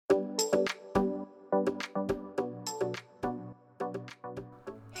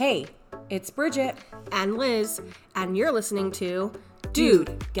Hey, it's Bridget. And Liz, and you're listening to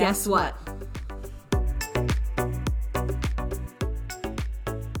Dude, Guess What?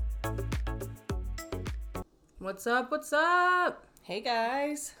 What's up? What's up? Hey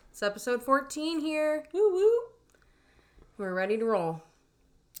guys. It's episode 14 here. Woo woo. We're ready to roll.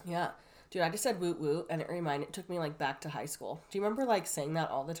 Yeah. Dude, I just said woot woot and it took me like back to high school. Do you remember like saying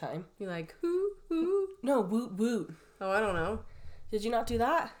that all the time? You like, hoo, hoo? No, woot woot. Oh, I don't know. Did you not do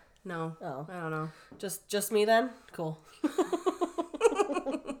that? No. Oh. I don't know. Just me then? Cool.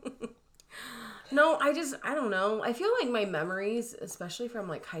 No, I don't know. I feel like my memories, especially from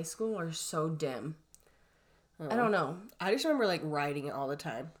like high school, are so dim. I don't know. I just remember like writing it all the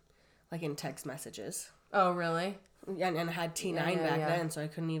time. Like in text messages. Oh, really? And I had T9 back then, so I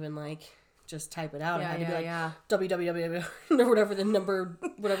couldn't even like just type it out. I had to be like www or whatever the number,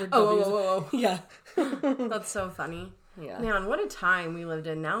 whatever. Oh. Yeah. That's so funny. Yeah. Man, what a time we lived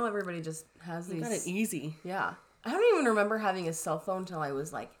in. Now everybody just has these. You got it easy. Yeah. I don't even remember having a cell phone till I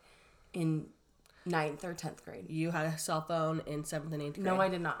was like in 9th or 10th grade. You had a cell phone in 7th and 8th grade. No, I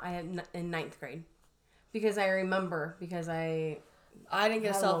did not. I had in 9th grade. Because I remember, I didn't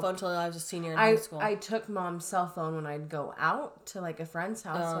get a cell phone until I was a senior in high school. I took mom's cell phone when I'd go out to like a friend's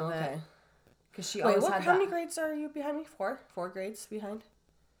house with it. Because she always had how many grades are you behind me? 4 grades behind?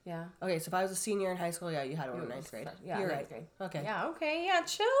 Yeah. Okay, so if I was a senior in high school, yeah, you had one in 9th grade. Yeah, you're 9th right. grade. Okay. Yeah, okay, yeah,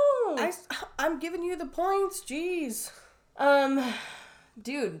 chill. I'm giving you the points, jeez.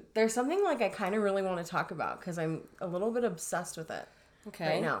 Dude, there's something like I kind of really want to talk about because I'm a little bit obsessed with it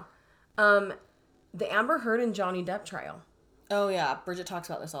right now. The Amber Heard and Johnny Depp trial. Oh yeah, Bridget talks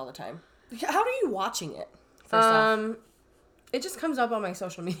about this all the time. How are you watching it? First off, it just comes up on my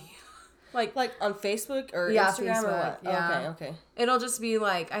social media. Like on Facebook or Facebook, Instagram or what? Yeah. Okay. It'll just be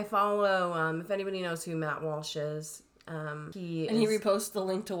like, I follow, if anybody knows who Matt Walsh is, he reposts the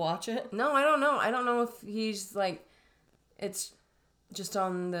link to watch it? No, I don't know. I don't know if he's like, it's just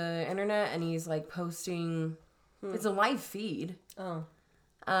on the internet and he's like posting, it's a live feed. Oh.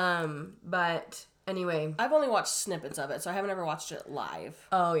 But anyway. I've only watched snippets of it, so I haven't ever watched it live.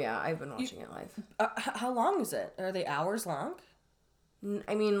 Oh yeah, I've been watching it live. How long is it? Are they hours long?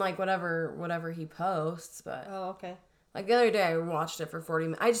 I mean, like, whatever he posts, but... Oh, okay. Like, the other day, I watched it for 40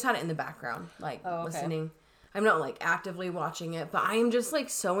 minutes. I just had it in the background, like, listening. I'm not, like, actively watching it, but I am just,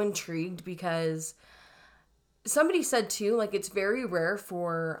 like, so intrigued because somebody said, too, like, it's very rare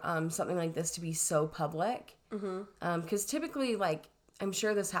for something like this to be so public. Mm-hmm. Because typically, like, I'm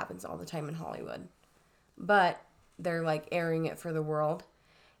sure this happens all the time in Hollywood. But they're, like, airing it for the world.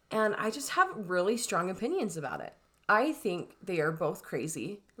 And I just have really strong opinions about it. I think they are both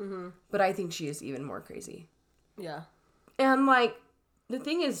crazy, but I think she is even more crazy. Yeah. And, like, the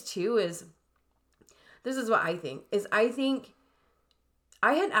thing is, too, is, this is what I think, is I think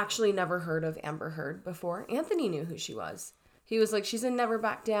I had actually never heard of Amber Heard before. Anthony knew who she was. He was like, she's in Never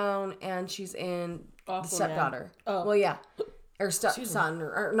Back Down, and she's in The Stepdaughter. Oh. Well, yeah. Or Stepson,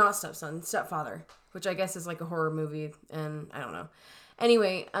 or not Stepson, Stepfather, which I guess is like a horror movie, and I don't know.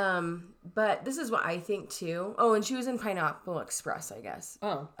 Anyway, but this is what I think, too. Oh, and she was in Pineapple Express, I guess.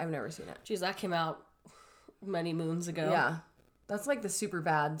 Oh. I've never seen it. Geez, that came out many moons ago. Yeah. That's like the super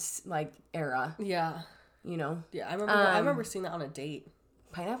bad, like, era. Yeah. You know? Yeah, I remember seeing that on a date.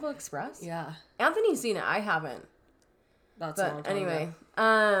 Pineapple Express? Yeah. Anthony's seen it. I haven't. That's a long time anyway,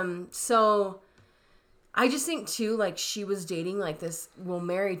 ago. So I just think, too, like, she was dating, like, this,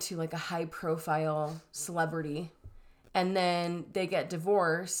 married to, like, a high-profile celebrity. And then they get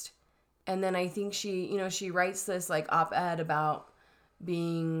divorced. And then I think she writes this, like, op-ed about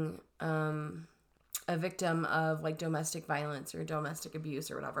being a victim of, like, domestic violence or domestic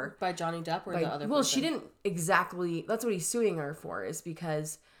abuse or whatever. By Johnny Depp or the other person? Well, she didn't exactly... That's what he's suing her for, is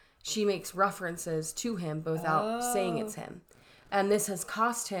because she makes references to him without saying it's him. And this has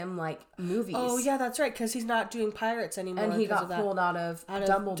cost him, like, movies. Oh, yeah, that's right, because he's not doing Pirates anymore. And he got pulled out of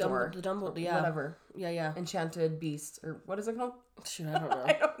Dumbledore. Dumbledore, yeah. Whatever. Yeah. Enchanted Beasts, or what is it called? Shoot, I don't know.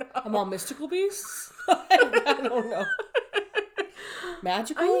 I don't know. I'm all Mystical Beasts? I don't know.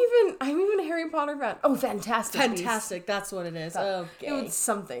 Magical? I'm even a Harry Potter fan. Oh, Fantastic Beasts. That's what it is. Okay. It was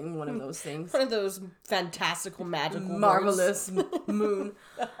something, one of those things. One of those fantastical, magical Marvelous Moon.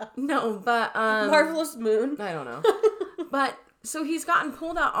 No, but... Marvelous Moon? I don't know. But... So he's gotten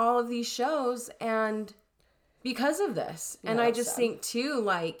pulled out all of these shows and because of this. And I just think too,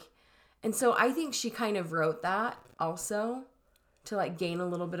 like, and so I think she kind of wrote that also to like gain a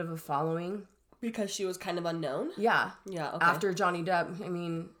little bit of a following. Because she was kind of unknown? Yeah. Yeah, okay. After Johnny Depp, I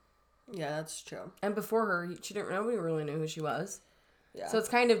mean. Yeah, that's true. And before her, nobody really knew who she was. Yeah. So it's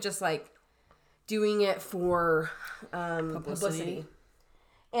kind of just like doing it for publicity.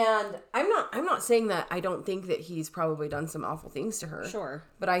 And I'm not saying that I don't think that he's probably done some awful things to her. Sure.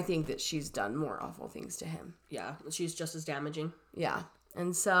 But I think that she's done more awful things to him. Yeah, she's just as damaging. Yeah.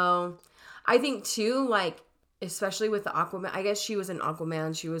 And so I think too, like, especially with the Aquaman, I guess she was an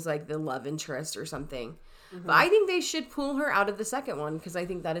Aquaman. She was like the love interest or something. Mm-hmm. But I think they should pull her out of the second one because I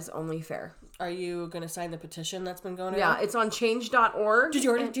think that is only fair. Are you going to sign the petition that's been going on? Yeah, it's on change.org. Did you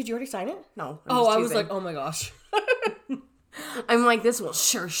already sign it? No. I was like, oh my gosh. I'm like, this will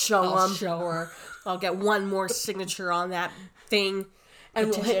sure show them. I'll show her. I'll get one more signature on that thing. And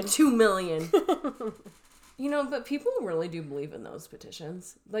we'll hit 2 million. But people really do believe in those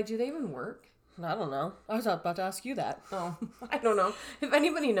petitions. Like, do they even work? I don't know. I was about to ask you that. Oh, I don't know. If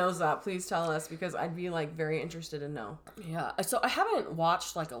anybody knows that, please tell us because I'd be like very interested to know. Yeah. So I haven't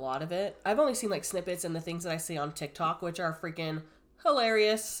watched like a lot of it. I've only seen like snippets and the things that I see on TikTok, which are freaking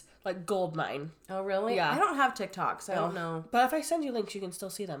hilarious. Like goldmine. Oh, really? Yeah. I don't have TikTok, so I don't know. But if I send you links, you can still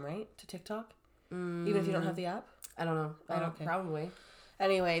see them, right? To TikTok? Even if you don't have the app? I don't know. Probably.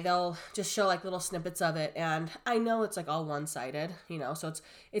 Anyway, they'll just show like little snippets of it, and I know it's like all one-sided, so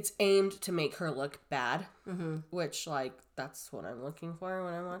it's aimed to make her look bad, which like that's what I'm looking for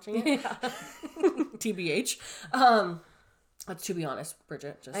when I'm watching it. Yeah. TBH. Let's to be honest,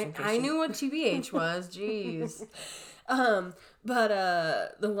 Bridget. Just in case I knew what TBH was. Jeez.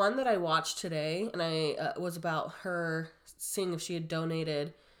 But the one that I watched today, and I was about her seeing if she had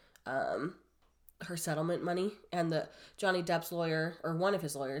donated, her settlement money, and the Johnny Depp's lawyer, or one of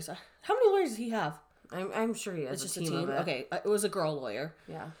his lawyers. How many lawyers does he have? I'm sure he has a team of it. Okay, it was a girl lawyer.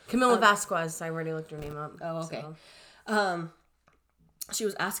 Yeah, Camila Vasquez. I already looked her name up. Oh, okay. So. She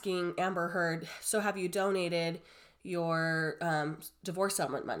was asking Amber Heard, so have you donated your divorce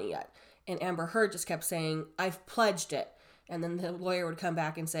settlement money yet? And Amber Heard just kept saying, I've pledged it. And then the lawyer would come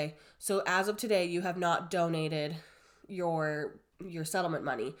back and say, so as of today, you have not donated your settlement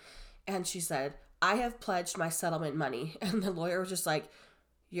money. And she said, I have pledged my settlement money. And the lawyer was just like,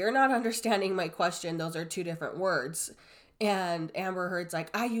 you're not understanding my question. Those are two different words. And Amber Heard's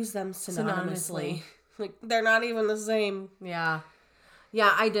like, I use them synonymously. Like, they're not even the same. Yeah.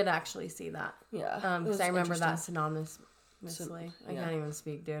 Yeah, I did actually see that. Yeah. Because I remember that synonymously. I can't even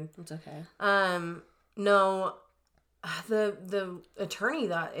speak, dude. It's okay. No, the attorney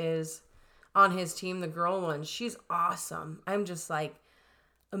that is on his team, the girl one, she's awesome. I'm just like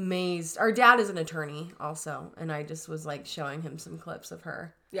amazed. Our dad is an attorney also, and I just was like showing him some clips of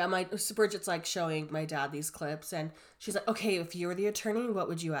her. Yeah, Bridget's like showing my dad these clips, and she's like, okay, if you were the attorney, what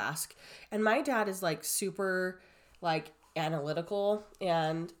would you ask? And my dad is like super like analytical,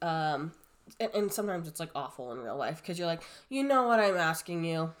 and sometimes it's like awful in real life because you're like, you know what I'm asking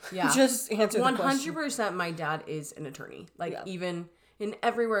you. Yeah. Just answer the question. 100% my dad is an attorney. Like even in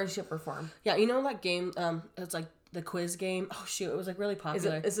everywhere shape or form. Yeah, you know that game, it's like the quiz game. Oh shoot, it was like really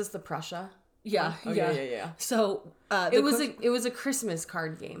popular. Is this the Prussia? Yeah. Oh, yeah. So it was a Christmas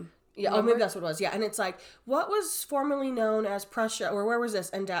card game. Yeah, maybe that's what it was. Yeah, and it's like, what was formerly known as Prussia, or where was this?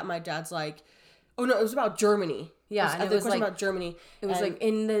 And my dad's like, oh no, it was about Germany. Yeah, and it was like about Germany. It was like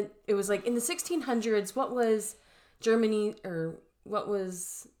in the 1600s. What was Germany, or what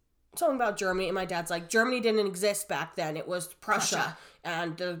was something about Germany? And my dad's like, Germany didn't exist back then. It was Prussia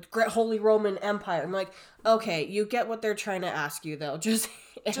and the Great Holy Roman Empire. I'm like, okay, you get what they're trying to ask you though. Just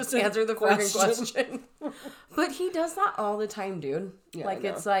answer the question. But he does that all the time, dude. Yeah, like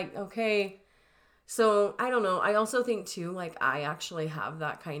it's like, okay. So I don't know. I also think too, like I actually have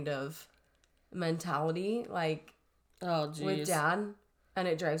that kind of mentality, like. Oh, geez. With dad, and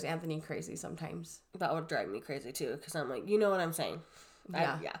it drives Anthony crazy sometimes. That would drive me crazy too, because I'm like, you know what I'm saying.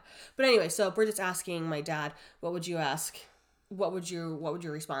 Yeah. But anyway, so Bridget's asking my dad, what would you ask? What would your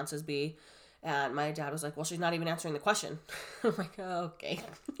responses be? And my dad was like, well, she's not even answering the question. I'm like, oh, okay.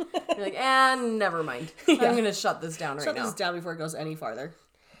 You're like, never mind. I'm going to shut this down right now. Shut this down before it goes any farther.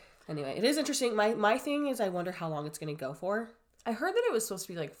 Anyway, it is interesting. My thing is I wonder how long it's going to go for. I heard that it was supposed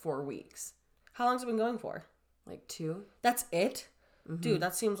to be like 4 weeks. How long has it been going for? Like 2. That's it? Mm-hmm. Dude,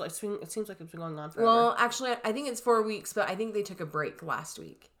 it seems like it's been going on forever. Well, actually, I think it's 4 weeks, but I think they took a break last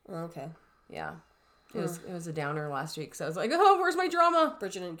week. Okay. Yeah. It was a downer last week, so I was like, oh, where's my drama?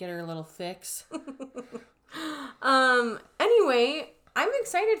 Bridget didn't get her little fix. Anyway, I'm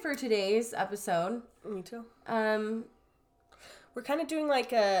excited for today's episode. Me too. We're kind of doing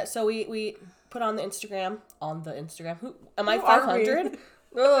like so we put on the Instagram. Am I 500?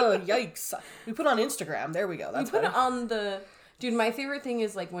 Oh, yikes. We put on Instagram. There we go. That's better. On the... Dude, my favorite thing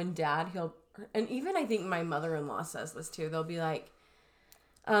is, like, when Dad, and even I think my mother-in-law says this, too. They'll be like,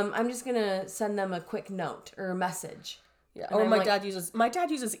 I'm just going to send them a quick note or a message. Yeah. Or my dad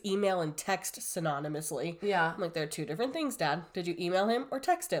uses email and text synonymously. Yeah. I'm like, they're two different things, Dad. Did you email him or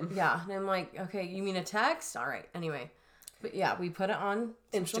text him? Yeah. And I'm like, okay, you mean a text? All right. Anyway. But yeah, we put it on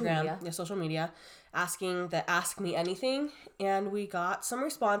Instagram. Social media, asking the Ask Me Anything. And we got some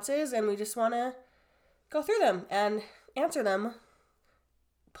responses, and we just want to go through them and answer them.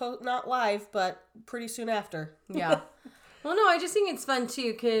 Not live, but pretty soon after. Yeah. Well, no, I just think it's fun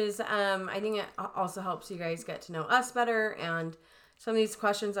too, because I think it also helps you guys get to know us better. And some of these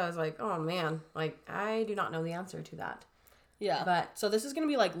questions, I was like, oh man, like I do not know the answer to that. Yeah. But so this is going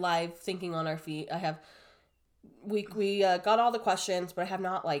to be like live thinking on our feet. We got all the questions, but I have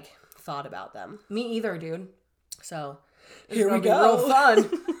not like thought about them. Me either, dude. So here we go. Real fun.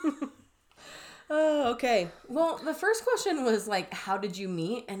 Oh, okay. Well, the first question was like, how did you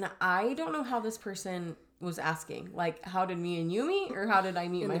meet? And I don't know how this person was asking. Like, how did me and you meet? Or how did I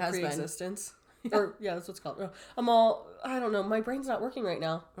meet my husband? Pre-existence. Or, yeah, that's what's called. I don't know. My brain's not working right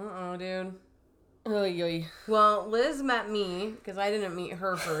now. Uh-oh, dude. Oy, oy. Well, Liz met me, because I didn't meet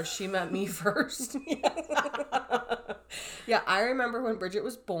her first. She met me first. Yeah, I remember when Bridget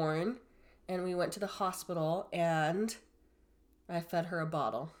was born, and we went to the hospital, and I fed her a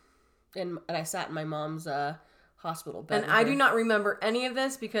bottle. And I sat in my mom's hospital bed. And I do not remember any of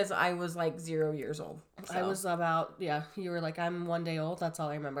this because I was like 0 years old. So. I was about, you were like, I'm 1 day old. That's all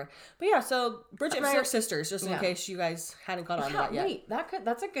I remember. But yeah, so Bridget and I are sisters, just in case you guys hadn't caught on to that yet. Wait,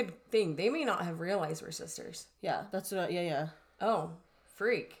 that's a good thing. They may not have realized we're sisters. Yeah, that's what, yeah. Oh,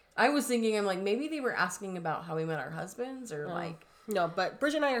 freak. I was thinking, I'm like, maybe they were asking about how we met our husbands or like. No, but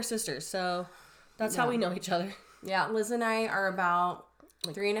Bridget and I are sisters, so that's how we know each other. Yeah, Liz and I are about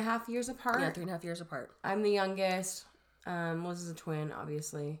 3.5 years apart. Yeah, 3.5 years apart. I'm the youngest. Liz is a twin,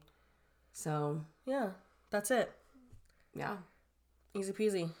 obviously. So. Yeah, that's it. Yeah. Easy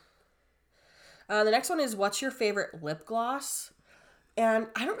peasy. The next one is, what's your favorite lip gloss? And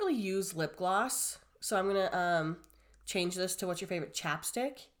I don't really use lip gloss, so I'm going to change this to what's your favorite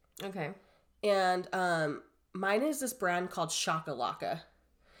chapstick. Okay. And mine is this brand called Shakalaka.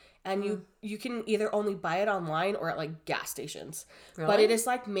 And you can either only buy it online or at like gas stations. Really? But it is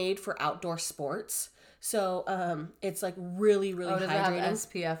like made for outdoor sports. So it's like really, really hydrating. Does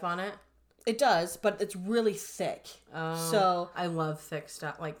it have SPF on it? It does, but it's really thick. Oh, so I love thick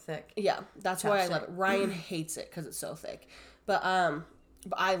stuff, like thick. Yeah, that's why I love it. Ryan hates it because it's so thick. But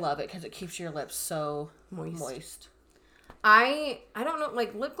I love it because it keeps your lips so moist. I don't know,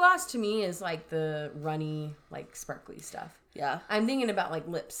 like lip gloss to me is like the runny, like sparkly stuff. Yeah. I'm thinking about like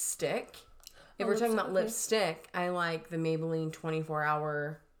lipstick. If we're talking about lipstick, I like the Maybelline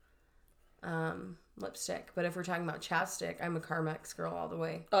 24-hour lipstick. But if we're talking about chapstick, I'm a Carmex girl all the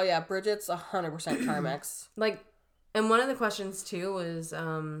way. Oh yeah, Bridget's 100% Carmex. Like, and one of the questions too was,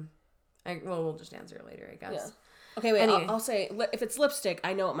 we'll just answer it later, I guess. Yeah. Okay, wait, anyway. I'll say, if it's lipstick,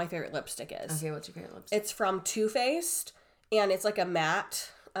 I know what my favorite lipstick is. Okay, what's your favorite lipstick? It's from Too Faced, and it's like a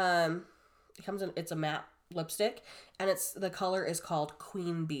matte, it's a matte lipstick, and the color is called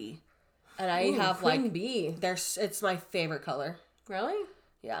Queen Bee. And I have Queen Bee. It's my favorite color. Really?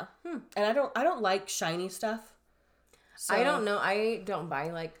 Yeah. And I don't like shiny stuff. So. I don't know. I don't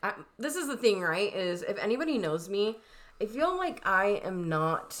buy this is the thing, right? Is if anybody knows me, I feel like I am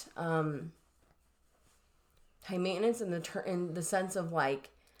not high maintenance in the sense of like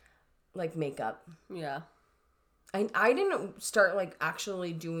makeup. Yeah. I didn't start like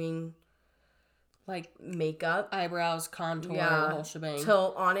actually doing like makeup, eyebrows, contour, the whole shebang.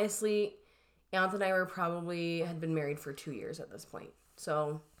 So honestly, Anthony and I had been married for 2 years at this point.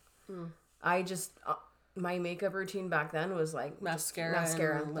 So I just my makeup routine back then was like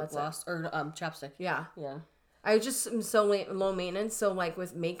mascara and lip gloss or chapstick. Yeah. Yeah. I just am so low maintenance. So like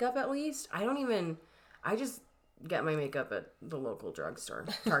with makeup, at least I just get my makeup at the local drugstore,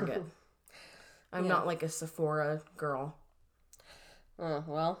 Target. I'm not like a Sephora girl. Oh,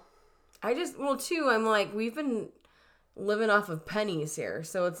 well. I'm like, we've been living off of pennies here.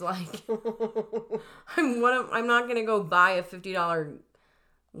 So it's like, I'm not going to go buy a $50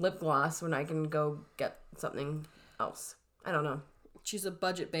 lip gloss when I can go get something else. I don't know. She's a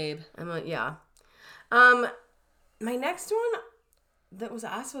budget babe. I'm like, yeah. My next one that was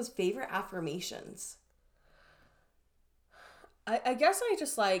asked was favorite affirmations. I guess I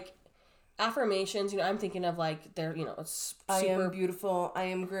just like affirmations. I'm thinking of like they're, it's super. I am beautiful. I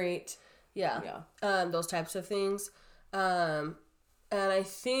am great. Yeah. Those types of things. And I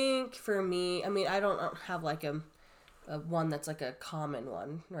think for me, I don't have like a one that's like a common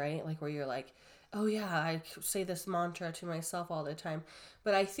one, right? Like where you're like, oh yeah, I say this mantra to myself all the time.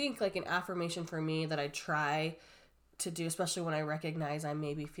 But I think like an affirmation for me that I try to do, especially when I recognize I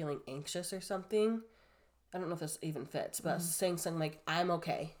may be feeling anxious or something, I don't know if this even fits, but saying something like, I'm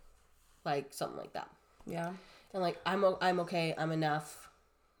okay. Like, something like that. Yeah. And like, I'm okay, I'm enough,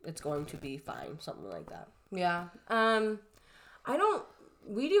 it's going to be fine. Something like that. Yeah.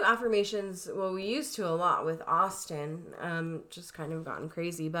 We do affirmations, well, we used to a lot with Austin, just kind of gotten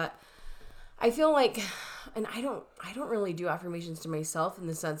crazy, but I feel like, and I don't really do affirmations to myself in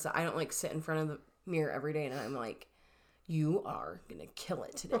the sense that I don't like sit in front of the mirror every day and I'm like, you are gonna kill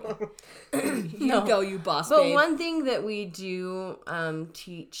it today. You go, you boss, but babe. one thing that we do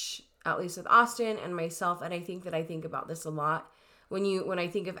teach, at least with Austin and myself, and I think about this a lot, when I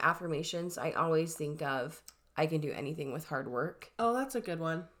think of affirmations, I always think of, I can do anything with hard work. Oh, that's a good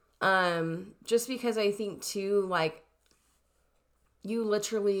one. Just because I think too, like, you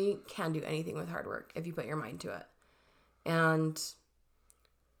literally can do anything with hard work if you put your mind to it. And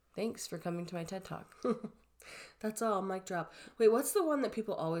thanks for coming to my TED Talk. That's all, mic drop. Wait, what's the one that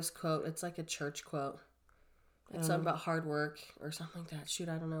people always quote? It's like a church quote. It's something about hard work or something like that. Shoot,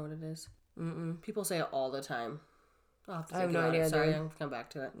 I don't know what it is. People say it all the time. I have no idea. Sorry, I'm gonna come back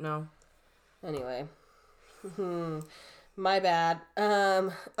to it. No. Anyway. My bad.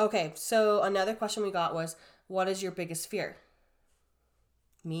 Okay, so another question we got was, what is your biggest fear?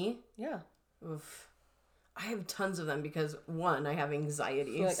 Me? Yeah. Oof. I have tons of them because, one, I have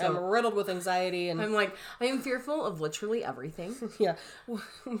anxiety. Like, I'm riddled with anxiety, and I'm like, I am fearful of literally everything. Yeah.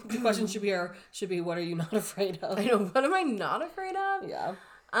 The question should be, what are you not afraid of? I know. What am I not afraid of? Yeah.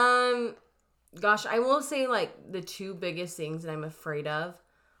 Gosh, I will say, like, the two biggest things that I'm afraid of.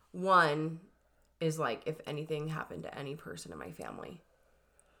 One is, like, if anything happened to any person in my family.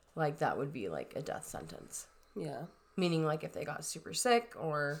 Like, that would be, like, a death sentence. Yeah. Meaning, like, if they got super sick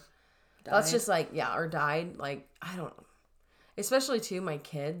or... Died. That's just, like, yeah, or died. Like, I don't know. Especially, too, my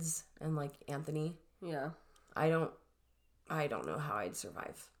kids and, like, Anthony. Yeah. I don't know how I'd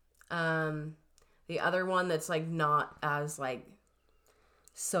survive. The other one that's, like, not as, like,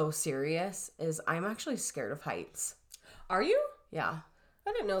 so serious is I'm actually scared of heights. Are you? Yeah.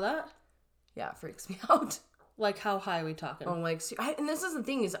 I didn't know that. Yeah, it freaks me out. Like, how high are we talking? Oh, like, and this is the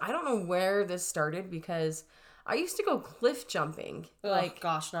thing is, I don't know where this started because I used to go cliff jumping. Ugh, like,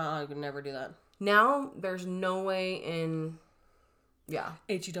 gosh, no, I would never do that. Now, there's no way in... Yeah.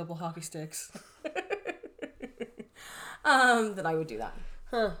 HE double hockey sticks. That I would do that.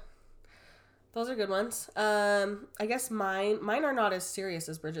 Huh. Those are good ones. I guess mine are not as serious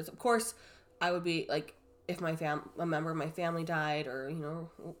as Bridget's. Of course, I would be, like, if a member of my family died or, you know,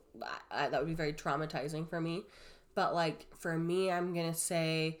 that would be very traumatizing for me. But, like, for me, I'm going to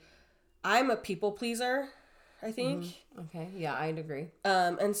say I'm a people pleaser, I think. Okay, yeah, I'd agree.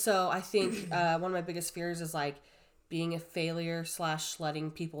 And so I think one of my biggest fears is, like, being a failure /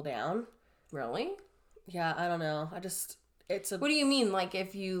 letting people down. Really? Yeah, I don't know. What do you mean? Like,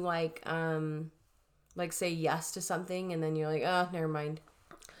 if you, like, say yes to something and then you're like, oh, never mind.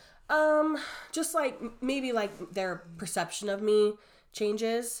 Just, like, maybe, like, their perception of me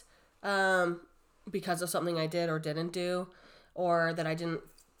changes, because of something I did or didn't do, or that I didn't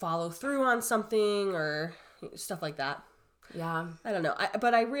follow through on something, or stuff like that. Yeah. I don't know.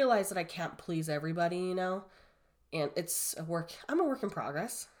 But I realize that I can't please everybody, you know? And it's I'm a work in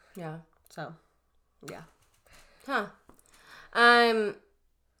progress. Yeah. So, yeah. Huh.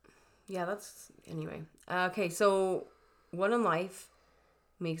 Yeah, that's... Anyway. Okay, so what in life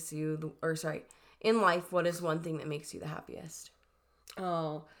makes you... in life, what is one thing that makes you the happiest?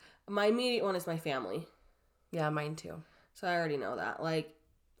 Oh, my immediate one is my family. Yeah, mine too. So I already know that. Like,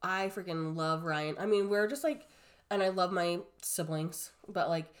 I freaking love Ryan. I mean, we're just, like... And I love my siblings. But,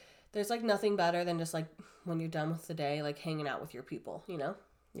 like, there's, like, nothing better than just, like, when you're done with the day, like, hanging out with your people, you know?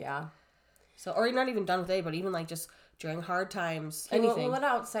 Yeah. So, or you're not even done with the day, but even, like, just during hard times, anything. What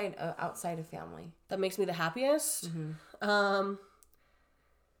outside of family? That makes me the happiest? Mm-hmm.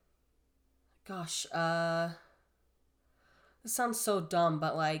 Gosh, this sounds so dumb,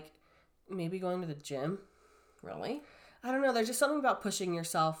 but, like, maybe going to the gym. Really? I don't know. There's just something about pushing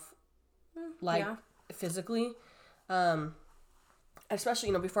yourself, like, physically. Especially,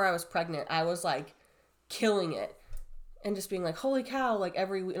 you know, before I was pregnant, I was, like, killing it. And just being like, holy cow, like,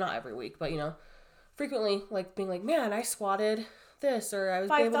 every week, not every week, but, you know, frequently, like, being like, man, I squatted this, or I was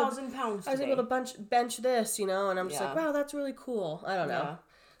 5,000 pounds I was able to bench this, you know, and I'm just like, wow, that's really cool. I don't know.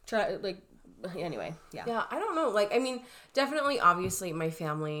 Anyway, yeah. Yeah, I don't know. Like, I mean, definitely, obviously, my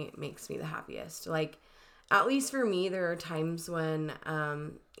family makes me the happiest. Like, at least for me, there are times when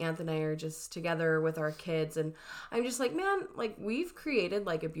Anthony and I are just together with our kids, and I'm just like, man, like, we've created,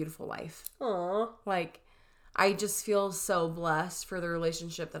 like, a beautiful life. Aww. Like, I just feel so blessed for the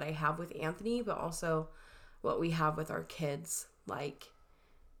relationship that I have with Anthony, but also what we have with our kids. Like,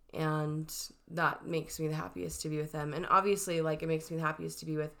 And that makes me the happiest to be with them. And obviously, like, it makes me the happiest to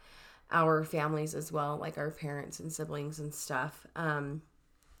be with our families as well, like our parents and siblings and stuff.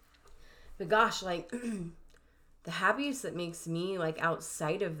 But gosh, like, the happiest that makes me, like,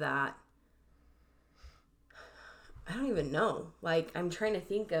 outside of that, I don't even know. Like, I'm trying to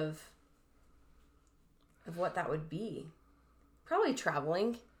think of what that would be. Probably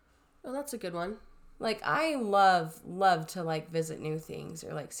traveling. Oh, that's a good one. Like, I love to, like, visit new things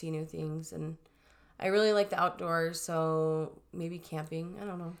or, like, see new things. And I really like the outdoors, so maybe camping. I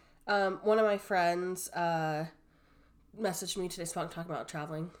don't know. One of my friends messaged me today, talking about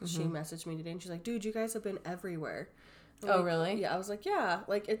traveling. Mm-hmm. She messaged me today, and she's like, dude, you guys have been everywhere. Oh, really? Yeah, I was like, yeah,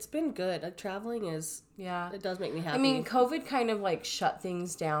 like, it's been good. Like, traveling is, it does make me happy. I mean, COVID kind of, like, shut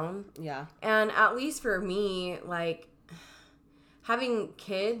things down. Yeah. And at least for me, like, having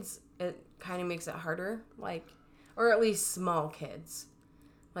kids, it kind of makes it harder, like, or at least small kids.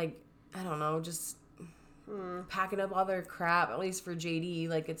 Like, I don't know, just packing up all their crap, at least for JD,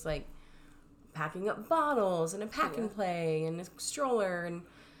 like, it's like packing up bottles and a pack and play and a stroller and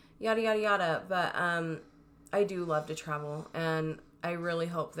yada, yada, yada. But, I do love to travel, and I really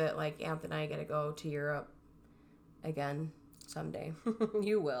hope that, like, Amp and I get to go to Europe again someday.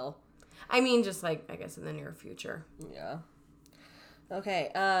 You will. I mean, just, like, I guess in the near future. Yeah.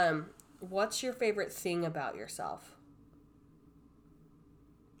 Okay, what's your favorite thing about yourself?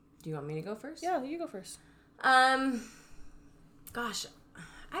 Do you want me to go first? Yeah, you go first. Gosh,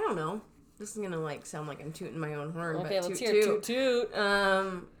 I don't know. This is gonna, like, sound like I'm tooting my own horn, okay, but let's hear toot toot.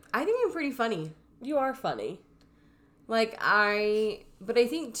 I think I'm pretty funny. You are funny. Like, but I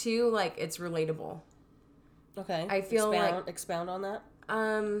think, too, like, it's relatable. Okay. I feel expound on that.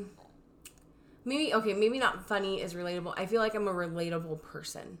 Maybe not funny is relatable. I feel like I'm a relatable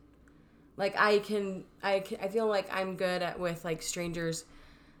person. Like, I feel like I'm good with, like, strangers.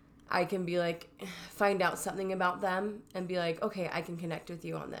 I can be, like, find out something about them and be like, okay, I can connect with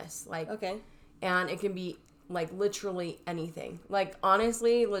you on this. Like, okay. And it can be, like, literally anything. Like,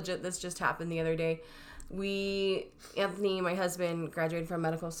 honestly, legit, this just happened the other day. Anthony, my husband, graduated from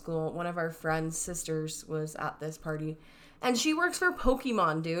medical school. One of our friends' sisters was at this party. And she works for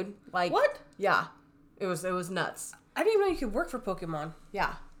Pokemon, dude. Like, what? Yeah. It was nuts. I didn't even know you could work for Pokemon.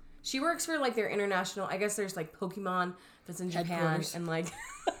 Yeah. She works for, like, their international, I guess there's, like, Pokemon that's in Japan. And, like,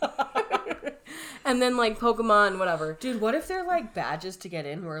 and then, like, Pokemon, whatever. Dude, what if they're, like, badges to get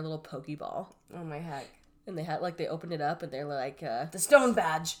in were a little Pokeball? Oh, my heck. And they had, like, they opened it up and they're like, the stone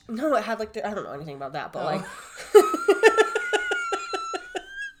badge. No, it had, like, I don't know anything about that, but, like...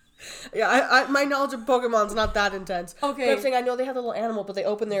 Yeah, my knowledge of Pokemon's not that intense. Okay. But I'm saying I know they have a little animal, but they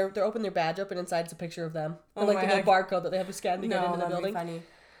open their badge up and inside it's a picture of them. And, like, the little barcode that they have to scan to get into the building. Funny.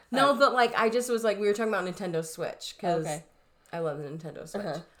 No, but, like, I just was, like, we were talking about Nintendo Switch, because I love the Nintendo Switch.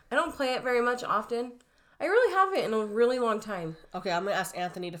 Uh-huh. I don't play it very much often. I really haven't in a really long time. Okay, I'm going to ask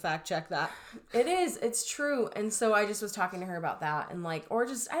Anthony to fact check that. It is. It's true. And so I just was talking to her about that. And, like, or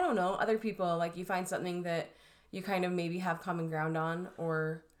just, I don't know, other people, like, you find something that you kind of maybe have common ground on,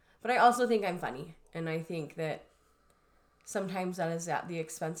 or... But I also think I'm funny. And I think that sometimes that is at the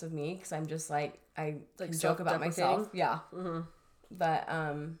expense of me, because I'm just, like, I can joke about myself. Yeah. Mm-hmm. But,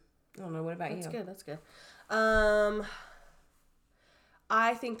 I don't know. What about you? That's good.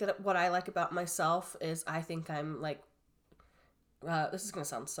 I think that what I like about myself is I think I'm, like, this is going to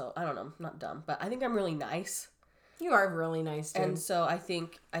sound so, I don't know, not dumb, but I think I'm really nice. You are really nice, dude. And so I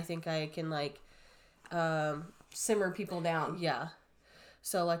think I can, like, simmer people down. Yeah.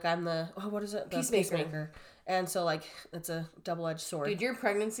 So, like, I'm the peacemaker. And so, like, it's a double-edged sword. Dude, your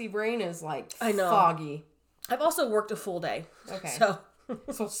pregnancy brain is, like, I know. Foggy. I've also worked a full day. Okay. So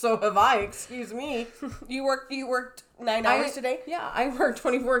have I, excuse me. You worked 9 hours today? Yeah, I work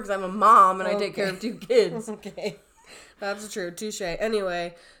 24 because I'm a mom and I take care of 2 kids. Okay. That's true. Touche.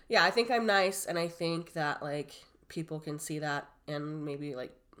 Anyway, yeah, I think I'm nice, and I think that, like, people can see that, and maybe,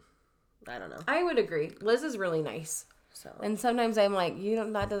 like, I don't know. I would agree. Liz is really nice. So. And sometimes I'm like,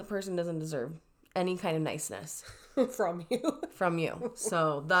 that person doesn't deserve any kind of niceness. From you.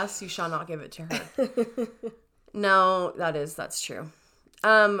 So, thus, you shall not give it to her. No, that's true.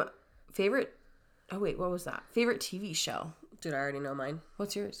 Favorite, what was that? Favorite TV show? Dude, I already know mine.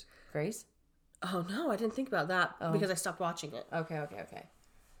 What's yours? Grace? Oh, no, I didn't think about that because I stopped watching it. Okay.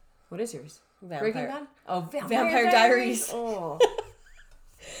 What is yours? Breaking Bad? Oh, Vampire Diaries. Oh.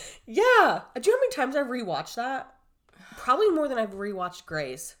 Yeah. Do you know how many times I've rewatched that? Probably more than I've rewatched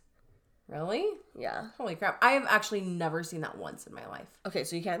Grey's. Really? Yeah. Holy crap. I have actually never seen that once in my life. Okay,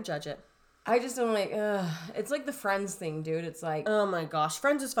 so you can't judge it. I just don't like, it's like the Friends thing, dude. It's like... Oh my gosh.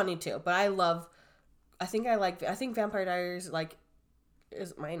 Friends is funny too, but I think Vampire Diaries, like,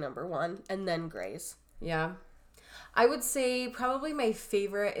 is my number one, and then Grey's. Yeah. I would say probably my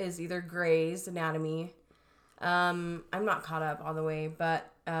favorite is either Grey's Anatomy. I'm not caught up all the way, but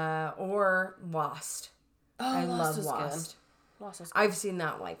or Lost. Oh, I Lost love is Lost. Good. Lost is good. I've seen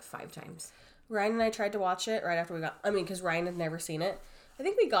that like 5 times. Ryan and I tried to watch it right after because Ryan had never seen it. I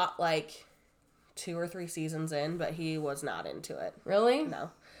think we got like 2 or 3 seasons in, but he was not into it. Really?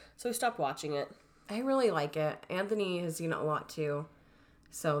 No. So we stopped watching it. I really like it. Anthony has seen it a lot too.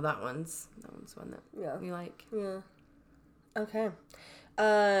 So that one's one that we like. Yeah. Okay.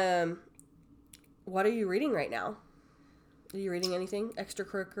 What are you reading right now? Are you reading anything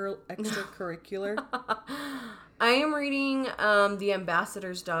extracurricular? I am reading The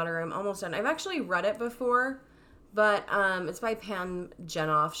Ambassador's Daughter. I'm almost done. I've actually read it before, but it's by Pam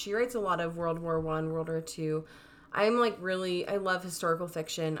Jenoff. She writes a lot of World War I, World War II. I'm like I love historical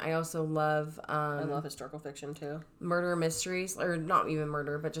fiction. I also love I love historical fiction too. Murder mysteries, or not even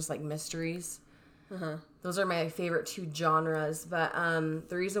murder, but just like mysteries. Uh-huh. Those are my favorite 2 genres. But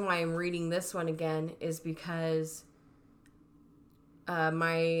the reason why I'm reading this one again is because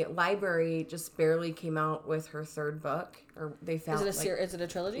my library just barely came out with her 3rd book, or they found. Is it a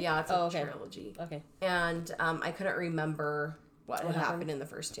trilogy? Yeah, it's a trilogy. Okay. And I couldn't remember what had happened in the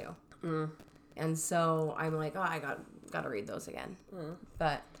first 2. Mm. And so I'm like, oh, I got to read those again. Mm.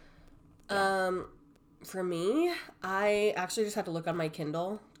 But for me, I actually just had to look on my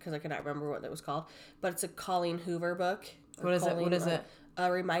Kindle because I cannot remember what that was called. But it's a Colleen Hoover book. What is it?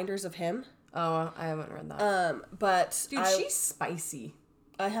 Reminders of Him. Oh, I haven't read that. But dude, she's spicy.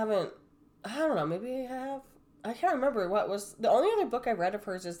 I don't know. Maybe I have. I can't remember what was the only other book I read of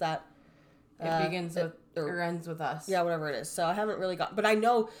hers is that. It begins with or ends with us. Yeah, whatever it is. So I haven't really but I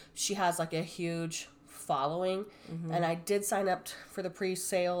know she has like a huge following, and I did sign up for the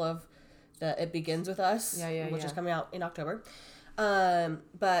pre-sale of the It Begins with Us, which is coming out in October.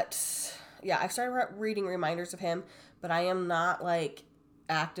 But yeah, I started reading Reminders of Him, but I am not like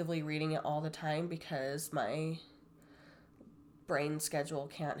actively reading it all the time because my brain schedule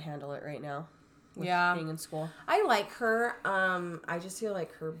can't handle it right now. Being in school. I like her. I just feel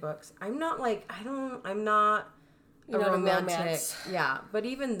like her books. I'm not a romantic. Yeah, but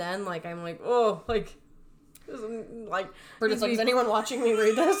even then, like I'm like, oh, like we're just like, is anyone watching me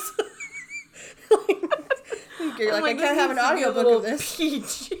read this? You're like, I can't have an audiobook of this.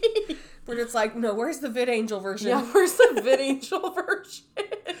 PG. We're just like, no, where's the VidAngel version? Yeah, where's the VidAngel version?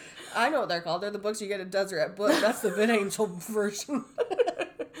 I know what they're called. They're the books you get at Deseret Book. That's the VidAngel version.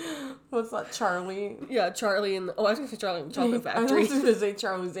 What's that, Charlie? Yeah, Charlie and... Oh, I was going to say Charlie and the Chocolate Factory. I was going to say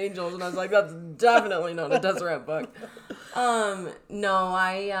Charlie's Angels, and I was like, that's definitely not a Deseret book. No,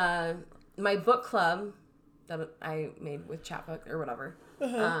 my book club that I made with Chatbook or whatever,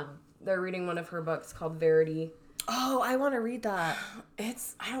 they're reading one of her books called Verity. Oh, I want to read that.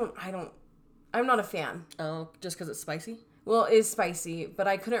 I'm not a fan. Oh, just because it's spicy? Well, it is spicy, but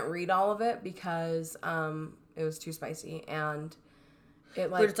I couldn't read all of it because it was too spicy, and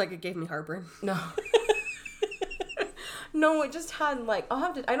but it's like it gave me heartburn. No. No, it just had like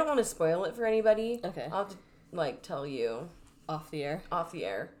I don't want to spoil it for anybody. Okay. I'll have to like tell you off the air.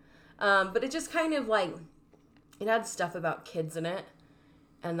 But it just kind of like it had stuff about kids in it,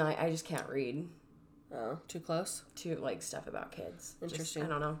 and I just can't read. Oh, too close? To like stuff about kids. Interesting. I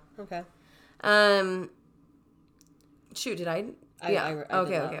don't know. Okay. Shoot, did I? Yeah.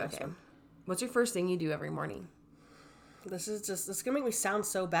 Okay. What's your first thing you do every morning? This is gonna make me sound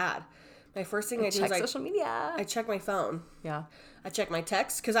so bad. My first thing I do is social media. I check my phone. Yeah. I check my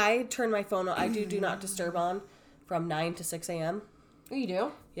texts because I turn my phone on. I do not disturb on from 9 to 6 a.m. Oh, you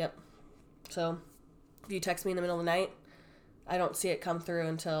do? Yep. So if you text me in the middle of the night, I don't see it come through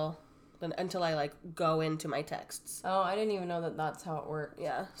until I like go into my texts. Oh, I didn't even know that that's how it worked.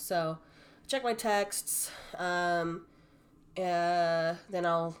 Yeah. So check my texts. Then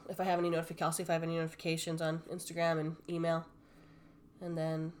I'll if I have any notifications on Instagram and email, and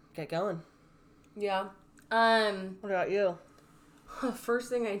then get going. Yeah. What about you? First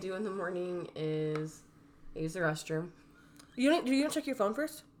thing I do in the morning is I use the restroom. Do you don't check your phone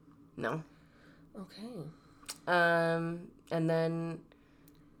first? No. Okay. And then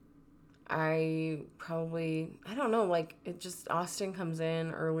I don't know, like it just Austin comes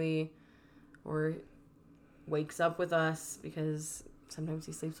in early or wakes up with us because sometimes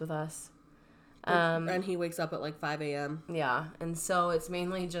he sleeps with us. And he wakes up at like 5 a.m. Yeah. And so it's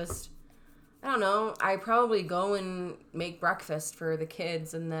mainly just, I don't know, I probably go and make breakfast for the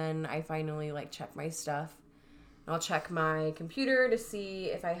kids and then I finally like check my stuff. I'll check my computer to see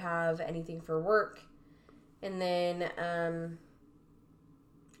if I have anything for work. And then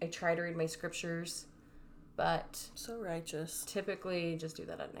I try to read my scriptures. but so righteous. Typically just do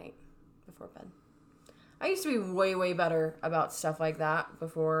that at night before bed. I used to be way, way better about stuff like that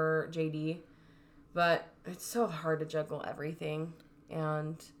before JD, but it's so hard to juggle everything,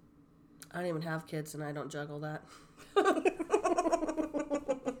 and I don't even have kids, and I don't juggle that.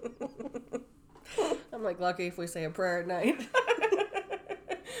 I'm like lucky if we say a prayer at night.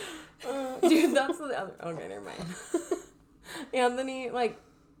 Dude, that's the other. Okay, never mind. Anthony, like,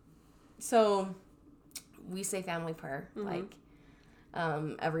 so we say family prayer like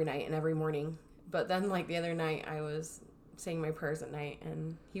every night and every morning. But then, like, the other night, I was saying my prayers at night,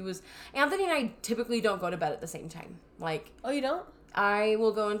 and Anthony and I typically don't go to bed at the same time. Like, oh, you don't? I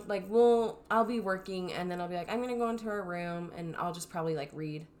will go in, like, I'll be working, and then I'll be like, I'm going to go into our room, and I'll just probably, like,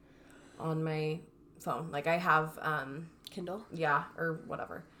 read on my phone. Like, I have, Kindle? Yeah, or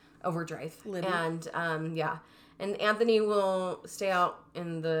whatever. Overdrive. Libby. And, yeah. And Anthony will stay out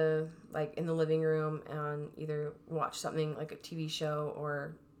in the living room and either watch something like a TV show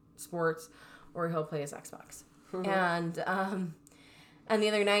or sports, or he'll play his Xbox. And the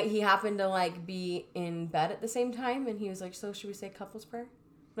other night he happened to like be in bed at the same time, and he was like, "So should we say couples prayer?"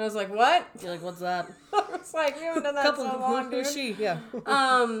 And I was like, "What?" You're like, "What's that?" I was like, "We haven't done that Couple, so long, dude." Who's she? Yeah.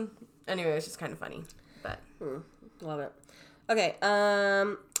 Anyway, it's just kind of funny, but Love it. Okay.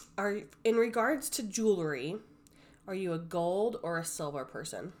 In regards to jewelry, are you a gold or a silver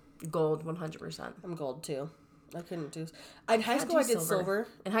person? Gold, 100%. I'm gold too. I couldn't do. In high school, I did silver.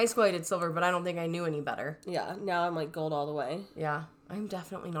 In high school, I did silver, but I don't think I knew any better. Yeah. Now I'm like gold all the way. Yeah. I'm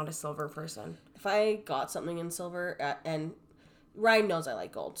definitely not a silver person. If I got something in silver, and Ryan knows I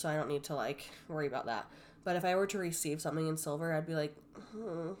like gold, so I don't need to like worry about that. But if I were to receive something in silver, I'd be like,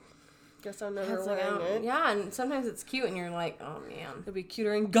 guess I'm never wearing it. Yeah, and sometimes it's cute, and you're like, oh man, it'd be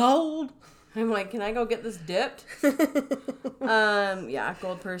cuter in gold. I'm like, can I go get this dipped? Yeah,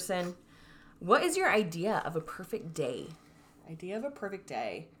 gold person. What is your idea of a perfect day? Idea of a perfect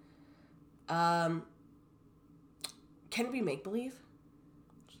day. Can it be make believe?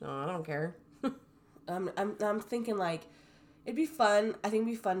 No, I don't care. I'm thinking like it'd be fun. I think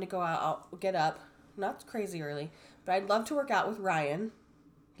it'd be fun to go out, get up, not crazy early, but I'd love to work out with Ryan,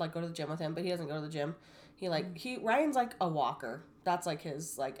 like go to the gym with him. But he doesn't go to the gym. Ryan's like a walker. That's like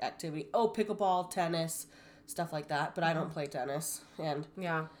his like activity. Oh, pickleball, tennis, stuff like that. But I don't play tennis, and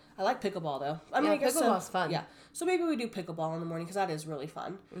yeah, I like pickleball though. I mean, I guess pickleball's fun. Yeah, so maybe we do pickleball in the morning because that is really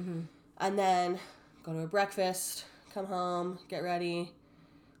fun. And then go to a breakfast, come home, get ready,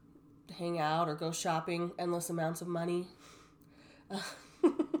 hang out or go shopping. Endless amounts of money.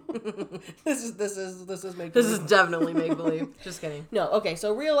 This is make believe. This is definitely make believe. Just kidding. No, okay.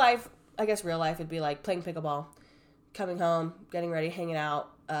 So real life, I guess real life would be like playing pickleball, coming home, getting ready, hanging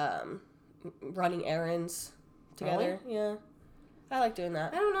out, running errands together. Really? Yeah, I like doing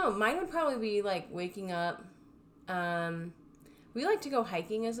that. I don't know. Mine would probably be like waking up. We like to go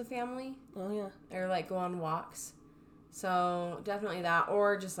hiking as a family. Oh yeah. Or like go on walks. So definitely that,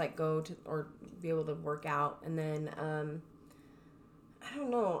 or just like go to or be able to work out, and then I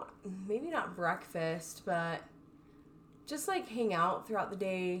don't know, maybe not breakfast, but just like hang out throughout the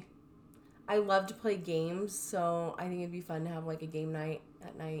day. I love to play games, so I think it'd be fun to have like a game night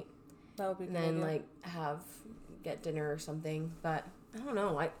at night. That would be and good. then like get dinner or something. But I don't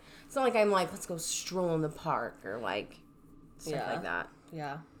know. It's not like I'm like, let's go stroll in the park or like stuff like that.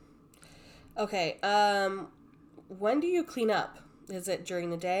 Yeah. Okay. When do you clean up? Is it during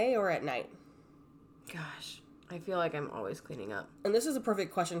the day or at night? Gosh, I feel like I'm always cleaning up. And this is a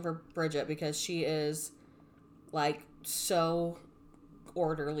perfect question for Bridget because she is like so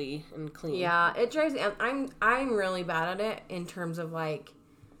orderly and clean. Yeah, it drives me. I'm really bad at it in terms of like,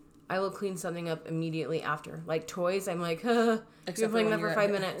 I will clean something up immediately after. Like toys, I'm like, you're playing that for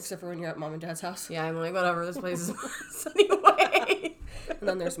 5 minutes. Except for when you're at mom and dad's house. Yeah, I'm like, whatever, this place is a mess anyway. And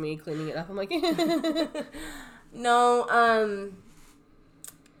then there's me cleaning it up. I'm like, no,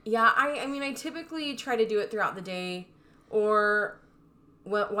 yeah, I mean, I typically try to do it throughout the day, or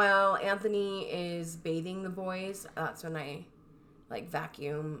while Anthony is bathing the boys, that's when I like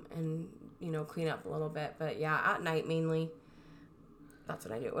vacuum and, clean up a little bit. But yeah, at night mainly. That's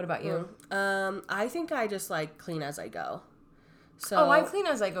what I do. What about you? I think I just like clean as I go. So I clean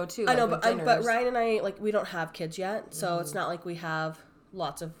as I go too. I know, but Ryan and I like we don't have kids yet, so it's not like we have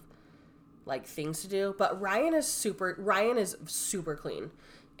lots of like things to do. But Ryan is super clean,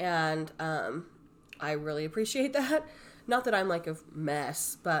 and I really appreciate that. Not that I'm like a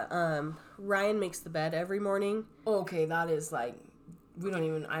mess, but Ryan makes the bed every morning. Okay, that is like I don't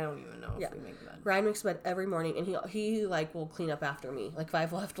even know if we make the bed. Ryan makes the bed every morning, and he like will clean up after me. Like if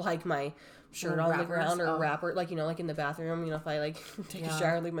I've left like my shirt on the ground or wrapper, like like in the bathroom, if I like take a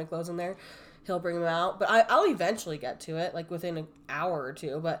shower, leave my clothes in there, he'll bring them out. But I'll eventually get to it, like within an hour or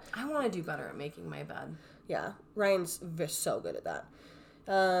two. But I want to do better at making my bed. Yeah, Ryan's so good at that.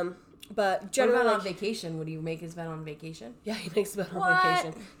 But generally, on vacation, would you make his bed on vacation? Yeah, he makes his bed on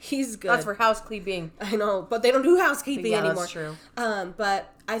vacation. He's good. That's for housekeeping. I know, but they don't do housekeeping anymore. That's true.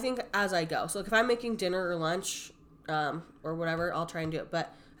 But I think as I go, so like if I'm making dinner or lunch, or whatever, I'll try and do it.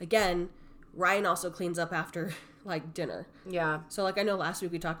 But again, Ryan also cleans up after like dinner. Yeah. So like I know last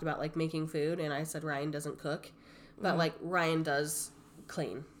week we talked about like making food, and I said Ryan doesn't cook, but like Ryan does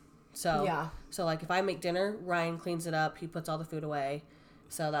clean. So yeah. So like if I make dinner, Ryan cleans it up. He puts all the food away.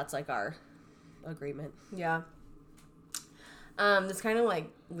 So that's like our agreement. Yeah. This kind of like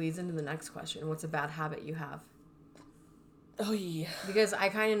leads into the next question. What's a bad habit you have? Oh yeah. Because I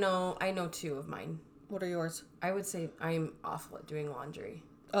kind of know. I know 2 of mine. What are yours? I would say I'm awful at doing laundry.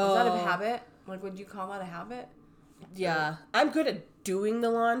 Oh. Is that a habit? Like, would you call that a habit? Yeah, I'm good at doing the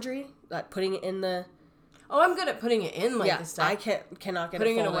laundry, like putting it in the. Oh, I'm good at putting it in the stuff. I cannot get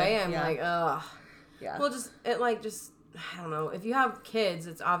putting it away. I'm like, ugh. Yeah. Well, I don't know. If you have kids,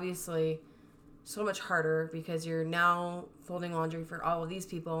 it's obviously so much harder because you're now folding laundry for all of these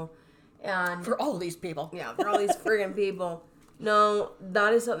people, and for all of these people. Yeah, for all these friggin' people. No,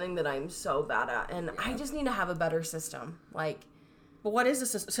 that is something that I'm so bad at, and I just need to have a better system. Like. But what is the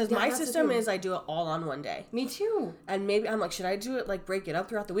system? Because my system is I do it all on one day. Me too. And maybe I'm like, should I do it like break it up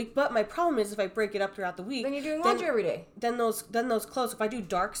throughout the week? But my problem is if I break it up throughout the week, then you're doing laundry every day. Then those clothes. If I do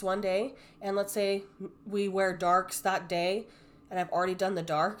darks one day, and let's say we wear darks that day, and I've already done the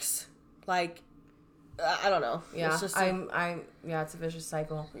darks, like I don't know. Yeah, it's just it's a vicious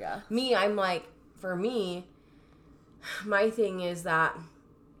cycle. Yeah. I'm like, for me, my thing is that,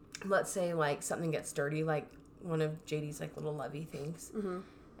 let's say like something gets dirty, like one of JD's like little lovey things,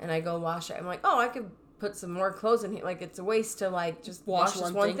 and I go wash it. I'm like, oh, I could put some more clothes in here. Like, it's a waste to like just wash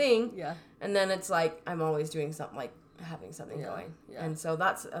this one thing. Yeah. And then it's like I'm always doing something, like having something going. Yeah. And so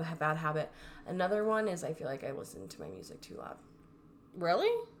that's a bad habit. Another one is I feel like I listen to my music too loud. Really?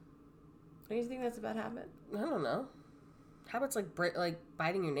 Do you think that's a bad habit? I don't know. Habits like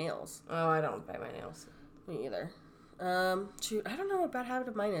biting your nails. Oh, I don't bite my nails. Me either. Shoot, I don't know what a bad habit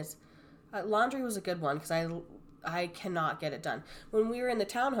of mine is. Laundry was a good one because I cannot get it done. When we were in the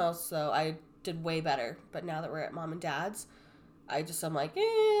townhouse, though, I did way better. But now that we're at Mom and Dad's, I'm like,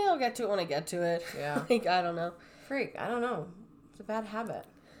 I'll get to it when I get to it. Yeah. Like, I don't know. Freak, I don't know. It's a bad habit.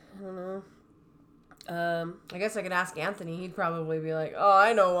 I don't know. I guess I could ask Anthony. He'd probably be like, oh,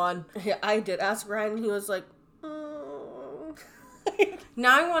 I know one. Yeah, I did ask Ryan, and he was like,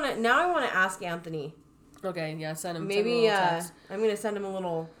 Now I want to ask Anthony. Okay, yeah, send him. Maybe I'm gonna send him a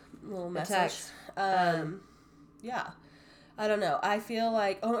little message. Text. Yeah, I don't know. I feel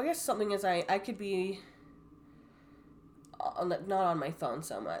like I guess something is I could be not on my phone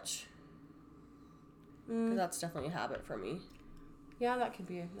so much. Because that's definitely a habit for me. Yeah, that's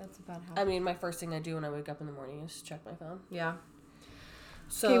a bad habit. I mean, my first thing I do when I wake up in the morning is check my phone. Yeah.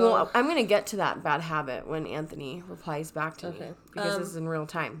 So, okay, well, I'm going to get to that bad habit when Anthony replies back to me. Because this is in real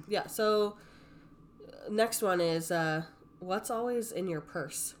time. Yeah, so next one is, what's always in your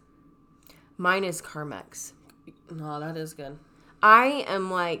purse? Mine is Carmex. No, that is good. I am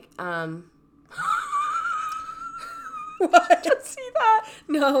like, What? Did you see that?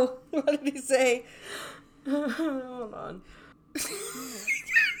 No. What did he say? Hold on. Just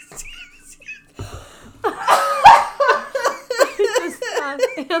asked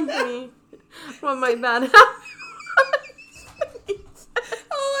Anthony what my bad habit was.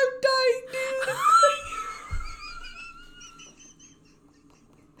 Oh, I'm dying, dude.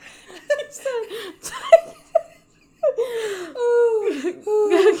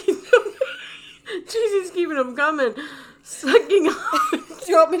 Jesus, keeping them coming. Sucking on. Do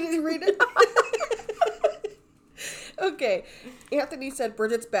you want me to read it? Okay. Anthony said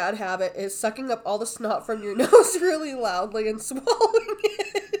Bridget's bad habit is sucking up all the snot from your nose really loudly and swallowing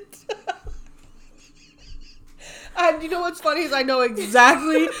it. And you know what's funny is I know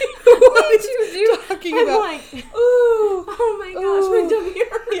exactly what you're talking about. Like, ooh, oh my gosh, my tummy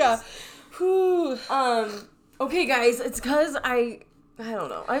hurts. Yeah. Ooh. Okay, guys, it's because I don't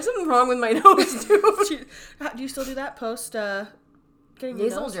know. I have something wrong with my nose too. Do you still do that post getting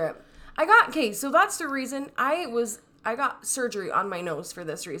nasal drip? So that's the reason I got surgery on my nose for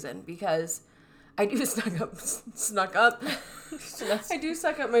this reason, because I do snuck up. I do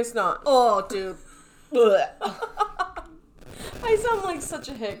suck up my snot. Oh, dude. I sound like such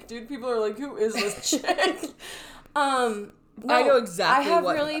a hick, dude. People are like, who is this chick? No, I know exactly I have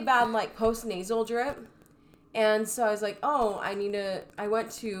really bad, like, post-nasal drip, And so I was like, oh, I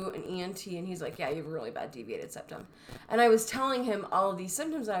went to an ENT, and he's like, yeah, you have a really bad deviated septum. And I was telling him all of these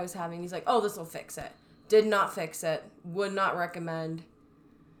symptoms that I was having. He's like, oh, this will fix it. Did not fix it. Would not recommend.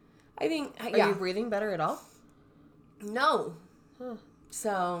 I think, yeah. Are you breathing better at all? No. Huh.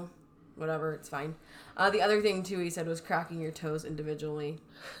 So, whatever, it's fine. The other thing, too, he said was cracking your toes individually.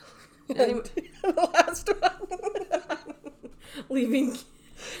 The last one.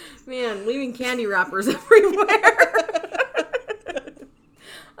 leaving candy wrappers everywhere.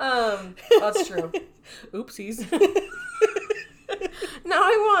 That's true. Oopsies. Now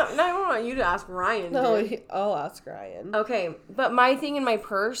I want you to ask Ryan. No, I'll ask Ryan. Okay, but my thing in my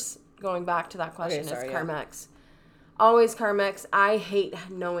purse, going back to that question, is Carmex. Always Carmex. I hate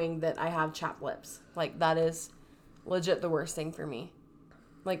knowing that I have chapped lips. Like, that is legit the worst thing for me.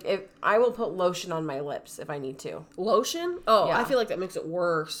 Like, if I will put lotion on my lips if I need to. Lotion? Oh, yeah. I feel like that makes it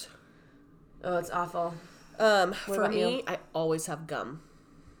worse. Oh, it's awful. For me, I always have gum.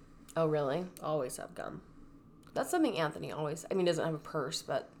 Oh, really? Always have gum. That's something Anthony always... I mean, doesn't have a purse,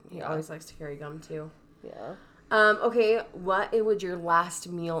 but he always likes to carry gum, too. Yeah. Okay, what would your last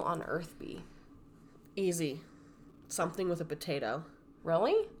meal on Earth be? Easy. Something with a potato.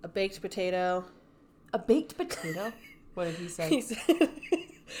 Really? A baked potato. A baked potato? What did he say? He said...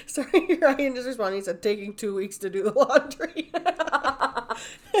 Sorry, Ryan just responded. He said, taking 2 weeks to do the laundry.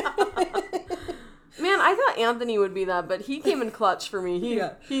 Man, I thought Anthony would be that, but he came in clutch for me.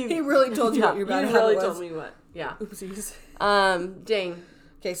 He really told you what your bad habit was. He really told me what. Yeah. Oopsies. Dang.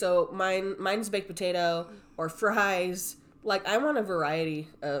 Okay, so mine's baked potato or fries. Like, I want a variety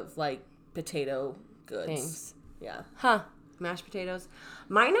of, like, potato goods. Things. Yeah. Huh. Mashed potatoes.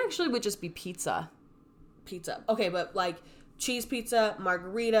 Mine actually would just be pizza. Pizza. Okay, but, like, cheese pizza,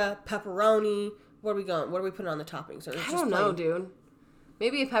 margarita, pepperoni. What are we going? What are we putting on the toppings? Or I don't know, dude.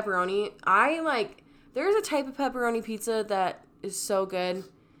 Maybe a pepperoni. There's a type of pepperoni pizza that is so good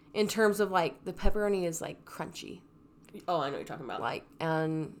in terms of, like, the pepperoni is, like, crunchy. Oh, I know what you're talking about. Like,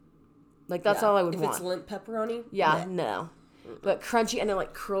 that's all I would want. If it's limp pepperoni? Yeah, no. But crunchy, and it,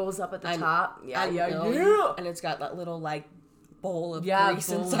 like, curls up at the top. Yeah. And it's got that little, like, bowl of grease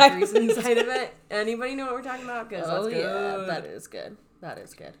inside of it. Anybody know what we're talking about? Because that's good. Yeah, that is good. That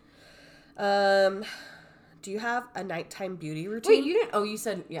is good. Do you have a nighttime beauty routine? Wait, you didn't... Oh, you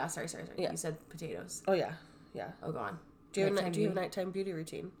said... Yeah, sorry. Yeah. You said potatoes. Oh, yeah. Oh, go on. Do you have a nighttime beauty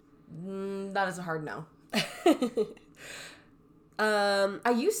routine? That is a hard no. I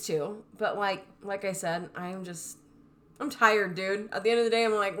used to, but like I said, I'm tired, dude. At the end of the day,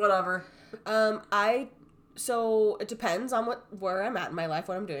 I'm like, whatever. So it depends on where I'm at in my life,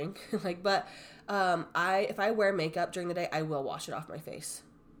 what I'm doing. If I wear makeup during the day, I will wash it off my face.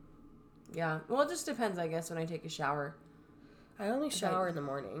 Yeah. Well, it just depends, I guess, when I take a shower. I only shower in the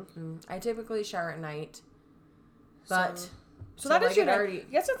morning. I typically shower at night. But so that is your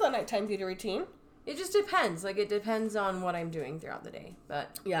yes, it's a nighttime beauty routine. It just depends. Like, it depends on what I'm doing throughout the day.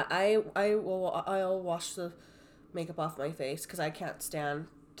 But yeah, I'll wash the makeup off my face because I can't stand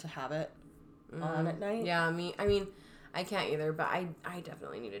to have it on at night. Yeah, I mean, I can't either, but I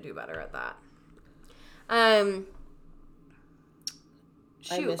definitely need to do better at that. I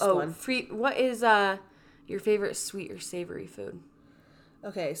missed one. What is your favorite sweet or savory food?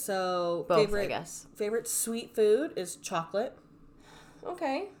 Okay, so both, I guess. Favorite sweet food is chocolate.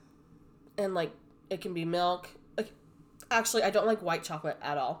 Okay. And like it can be milk. Actually, I don't like white chocolate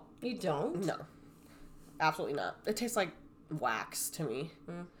at all. You don't? No, absolutely not. It tastes like wax to me.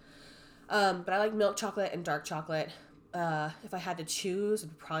 But I like milk chocolate and dark chocolate. If I had to choose, it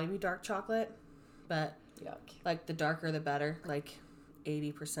would probably be dark chocolate. But yuck. Like the darker the better. Like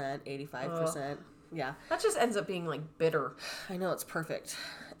 80%, 85%. Yeah. That just ends up being like bitter. I know, it's perfect.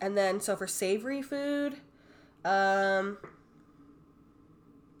 And then so for savory food, probably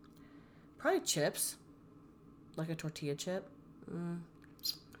chips. Like a tortilla chip.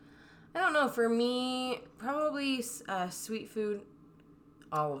 I don't know. For me, probably sweet food.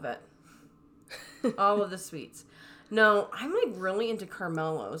 All of it. All of the sweets. No, I'm like really into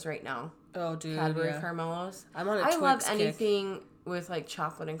Caramellos right now. Oh, dude. Cadbury Caramellos. I'm on a Twix kick. love anything with like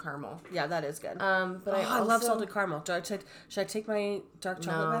chocolate and caramel. Yeah, that is good. But I love salted caramel. Should I take my dark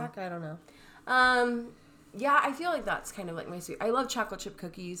chocolate back? I don't know. Yeah, I feel like that's kind of like my sweet. I love chocolate chip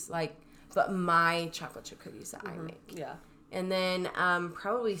cookies, but my chocolate chip cookies that I make. Yeah. And then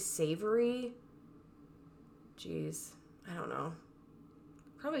probably savory. Jeez, I don't know.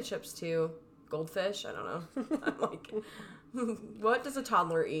 Probably chips too. Goldfish. I don't know. I'm like, what does a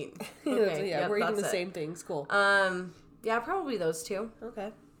toddler eat? Okay, yeah, we're eating the same things. Cool. Yeah, probably those two.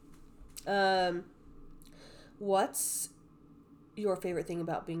 Okay. What's your favorite thing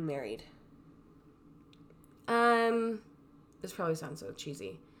about being married? This probably sounds so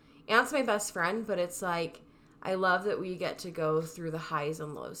cheesy. Aunt's my best friend, but it's like, I love that we get to go through the highs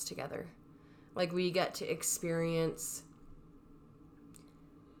and lows together. Like, we get to experience,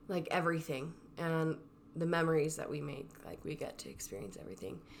 like, everything. And the memories that we make, like, we get to experience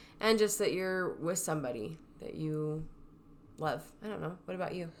everything. And just that you're with somebody that you love. I don't know. What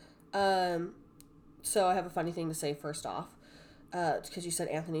about you? So I have a funny thing to say first off. Because you said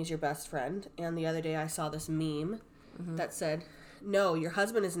Anthony's your best friend. And the other day I saw this meme that said, no, your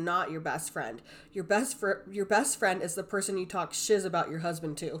husband is not your best friend. Your best friend is the person you talk shiz about your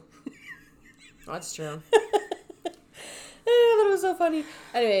husband to. That's true. I thought it was so funny.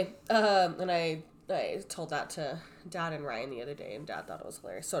 Anyway, and I told that to Dad and Ryan the other day, and Dad thought it was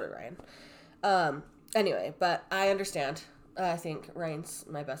hilarious. So did Ryan. Anyway, but I understand. I think Ryan's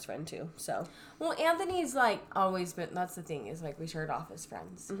my best friend too. So. Well, Anthony's like always been. That's the thing, is like we started off as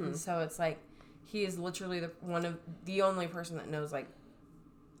friends, and so it's like he is literally the only person that knows like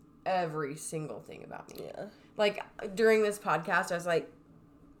every single thing about me. Yeah. Like during this podcast, I was like,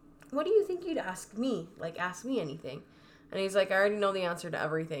 "What do you think you'd ask me? Like, ask me anything." And he's like, "I already know the answer to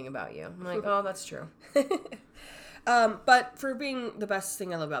everything about you." I'm like, "Oh, that's true." But for being the best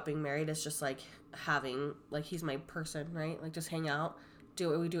thing I love about being married is just like having, like, he's my person, right? Like, just hang out,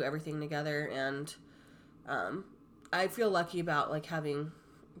 we do everything together, and I feel lucky about like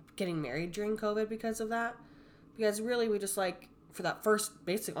getting married during COVID because of that. Because really, we just like for that first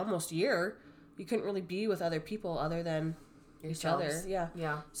basic almost year, you couldn't really be with other people other than each other.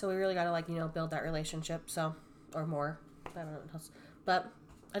 Yeah. So we really got to like build that relationship. So or more. I don't know what else. But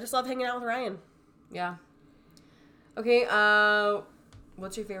I just love hanging out with Ryan. Yeah. Okay,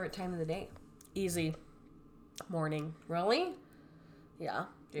 what's your favorite time of the day? Easy. Morning. Really? Yeah.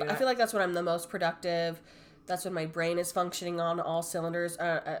 I feel like that's when I'm the most productive. That's when my brain is functioning on all cylinders.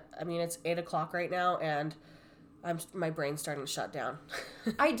 I mean, it's 8 o'clock right now, and my brain's starting to shut down.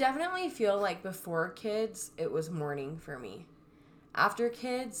 I definitely feel like before kids, it was morning for me. After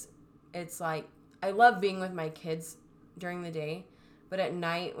kids, it's like, I love being with my kids during the day, but at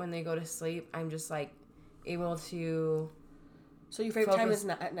night when they go to sleep, I'm just like able to. So your favorite time is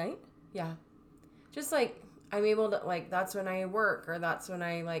at night? Yeah. Just like I'm able to, like, that's when I work, or that's when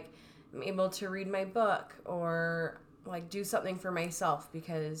I like I'm able to read my book or like do something for myself,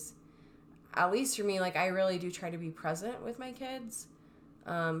 because at least for me, like, I really do try to be present with my kids.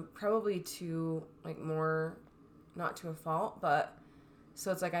 Probably to like more, not to a fault, but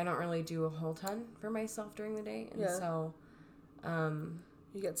so it's like I don't really do a whole ton for myself during the day. And so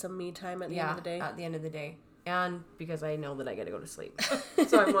you get some me time at the end of the day. At the end of the day. And because I know that I get to go to sleep.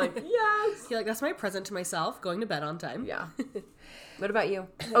 So I'm like, yes. You're like, that's my present to myself, going to bed on time. Yeah. What about you?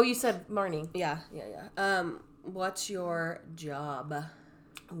 Oh, you said morning. Yeah. What's your job?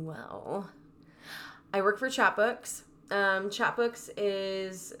 Well, I work for Chatbooks. Chatbooks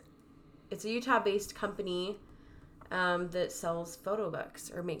it's a Utah-based company that sells photo books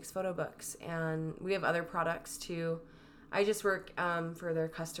or makes photo books. And we have other products too. I just work for their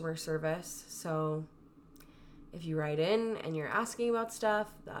customer service. So if you write in and you're asking about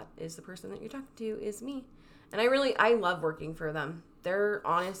stuff, that is the person that you're talking to, is me. And I love working for them. They're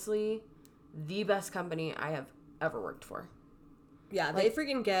honestly the best company I have ever worked for. Yeah, they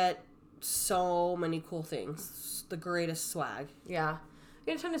freaking get so many cool things. The greatest swag. Yeah.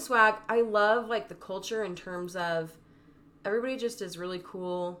 Get a ton of swag. I love like the culture in terms of everybody just is really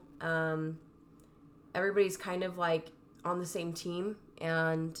cool. Everybody's kind of like on the same team,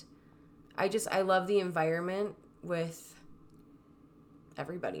 and I love the environment with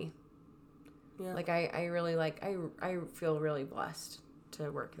everybody. Yeah. Like I really like I feel really blessed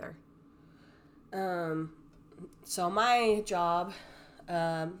to work there. So my job,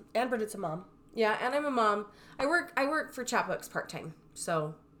 and Bridget's a mom. Yeah, and I'm a mom. I work for Chatbooks part-time.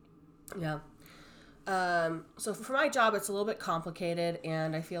 So yeah. So for my job, it's a little bit complicated,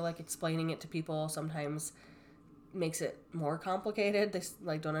 and I feel like explaining it to people sometimes makes it more complicated. They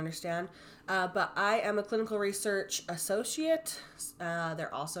like don't understand. But I am a clinical research associate.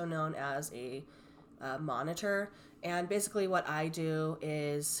 They're also known as a monitor. And basically what I do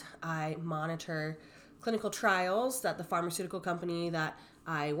is I monitor clinical trials that the pharmaceutical company that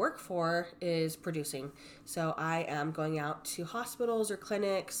I work for is producing. So I am going out to hospitals or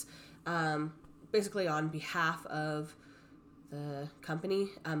clinics, basically on behalf of the company,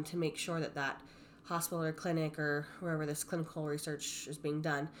 to make sure that hospital or clinic or wherever this clinical research is being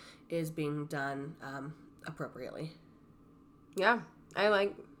done appropriately. Yeah,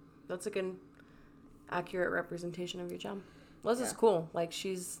 that's a good, accurate representation of your job. Liz is cool. Like,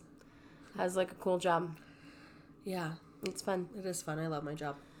 has like a cool job. Yeah. It's fun. It is fun. I love my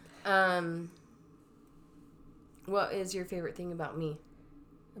job. What is your favorite thing about me?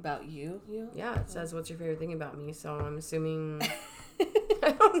 About you? Yeah, it says what's your favorite thing about me, so I'm assuming...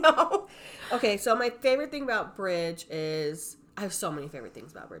 I don't know. Okay, so my favorite thing about Bridge is... I have so many favorite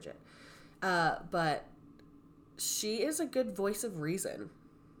things about Bridget. But she is a good voice of reason.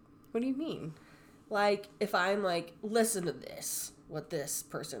 What do you mean? Like, if I'm like, listen to this, what this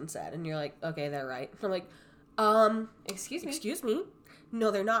person said, and you're like, okay, they're right. I'm like, Excuse me?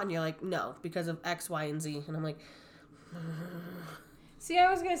 No, they're not. And you're like, no, because of X, Y, and Z. And I'm like... See,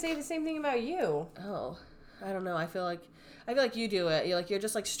 I was going to say the same thing about you. Oh, I don't know. I feel like you do it. You're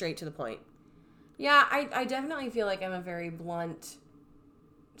just like straight to the point. Yeah, I definitely feel like I'm a very blunt,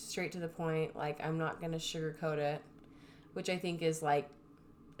 straight to the point. Like, I'm not going to sugarcoat it, which I think is like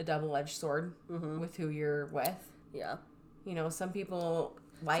a double-edged sword with who you're with. Yeah. You know, some people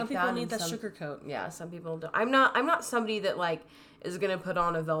like that. Some people need that sugarcoat. Yeah, some people don't. I'm not somebody that like is going to put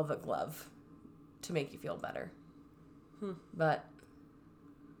on a velvet glove to make you feel better. But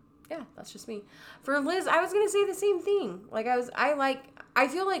yeah, that's just me. For Liz, I was gonna say the same thing. Like I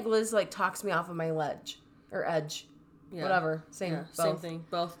feel like Liz like talks me off of my ledge or edge, whatever. Same thing.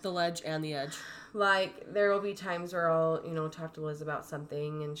 Both the ledge and the edge. Like there will be times where I'll talk to Liz about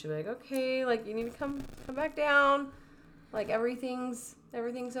something, and she'll be like, okay, like you need to come back down. Like everything's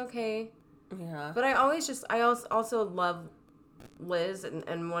okay. Yeah. But I also love Liz,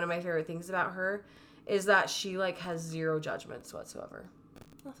 and one of my favorite things about her is that she like has zero judgments whatsoever.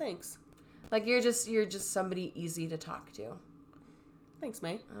 Well, thanks. Like you're just somebody easy to talk to. Thanks,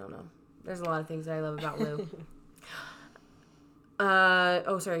 mate. I don't know. There's a lot of things that I love about Lou.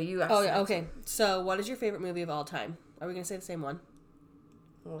 Sorry, you asked. Oh yeah, okay. So, what is your favorite movie of all time? Are we gonna say the same one?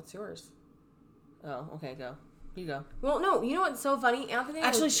 Well, what's yours? Oh, okay, go. You go. Well, no. You know what's so funny, Anthony?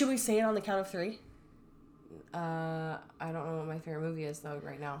 Actually, should we say it on the count of 3? I don't know what my favorite movie is though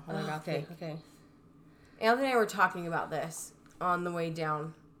right now. Oh my god. Okay. Anthony and I were talking about this on the way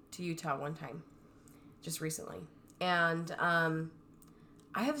down to Utah one time, just recently, and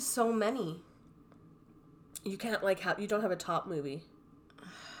I have so many. You can't you don't have a top movie.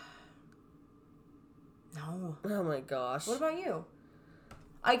 No. Oh my gosh. What about you?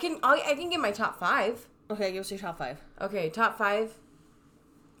 I can get my top 5. Okay, give us your top 5. Okay, top 5.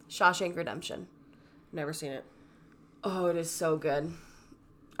 Shawshank Redemption. Never seen it. Oh, it is so good.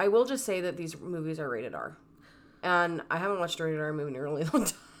 I will just say that these movies are rated R. And I haven't watched a rated R movie in a really long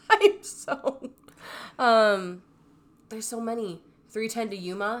time, so... there's so many. 3:10 to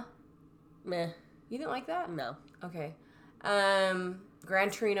Yuma. Meh. You didn't like that? No. Okay. Gran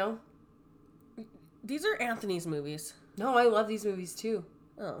Torino. These are Anthony's movies. No, I love these movies too.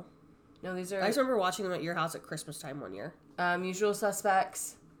 Oh. No, these are... I just remember watching them at your house at Christmas time one year. Usual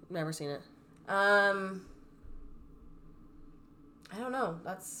Suspects. Never seen it. I don't know.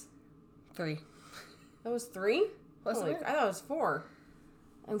 That's... 3. That was 3? Wasn't it? I thought it was 4.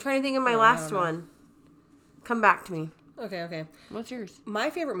 I'm trying to think of my last one. Come back to me. Okay. What's yours?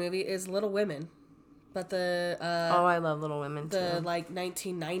 My favorite movie is Little Women. But the... I love Little Women, too. The,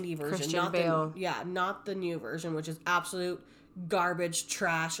 1990 version. Christian Bale. Not the new version, which is absolute garbage,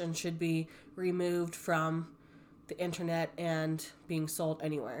 trash, and should be removed from the internet and being sold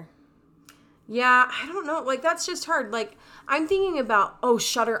anywhere. Yeah, I don't know. Like, that's just hard. Like, I'm thinking about...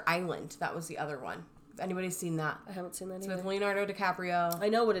 Shutter Island. That was the other one. If anybody's seen that. I haven't seen that It's either. with Leonardo DiCaprio. I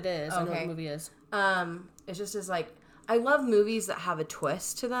know what it is. Okay. I know what the movie is. It just is like... I love movies that have a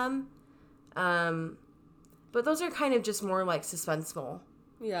twist to them. But those are kind of just more like suspenseful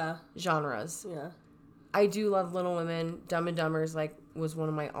genres. Yeah. I do love Little Women. Dumb and Dumber's was one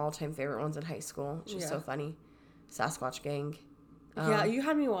of my all-time favorite ones in high school. It's just so funny. Sasquatch Gang. Yeah, you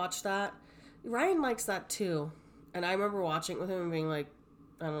had me watch that. Ryan likes that too. And I remember watching it with him and being like,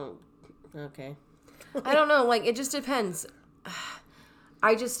 okay. I don't know. Like, it just depends.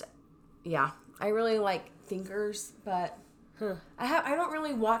 I really like thinkers, but I don't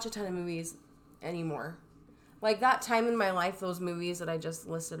really watch a ton of movies anymore. Like, that time in my life, those movies that I just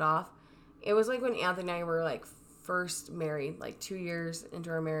listed off, it was like when Anthony and I were first married, 2 years into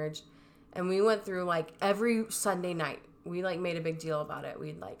our marriage, and we went through every Sunday night. We made a big deal about it.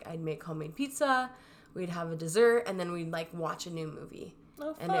 I'd make homemade pizza, we'd have a dessert, and then we'd watch a new movie.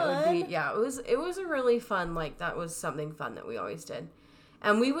 Oh, and fun. it would be it was a really fun, that was something fun that we always did.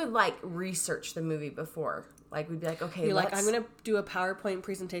 And we would research the movie before. We'd be like, okay, you're I'm going to do a PowerPoint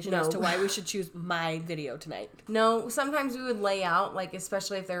presentation as to why we should choose my video tonight. No, sometimes we would lay out,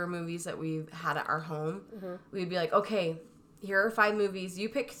 especially if there were movies that we've had at our home, we'd be like, okay, here are 5 movies, you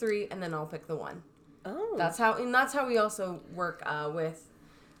pick 3, and then I'll pick the one. Oh. That's how we also work with,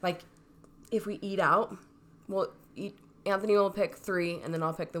 if we eat out, Anthony will pick 3, and then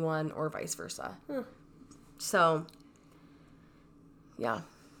I'll pick the one, or vice versa. So, yeah.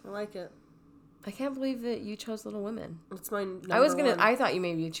 I like it. I can't believe that you chose Little Women. It's my number one. one. I thought you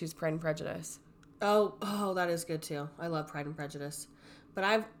maybe you'd choose Pride and Prejudice. Oh, that is good too. I love Pride and Prejudice.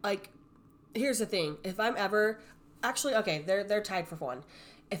 But here's the thing. If I'm ever, actually, okay, they're tied for one.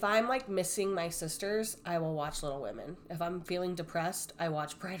 If I'm like missing my sisters, I will watch Little Women. If I'm feeling depressed, I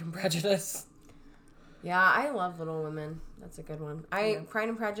watch Pride and Prejudice. Yeah, I love Little Women. That's a good one. Pride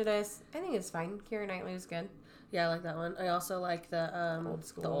and Prejudice, I think it's fine. Keira Knightley was good. Yeah, I like that one. I also like the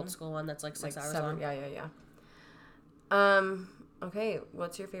old school one that's like 6 hours long. Yeah. Okay,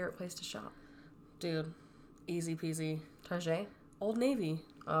 what's your favorite place to shop? Dude, easy peasy. Target? Old Navy.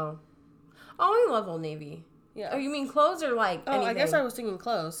 Oh, I love Old Navy. Yeah. Oh, you mean clothes or like anything? I guess I was thinking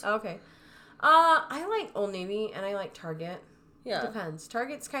clothes. Okay. I like Old Navy and I like Target. Yeah. It depends.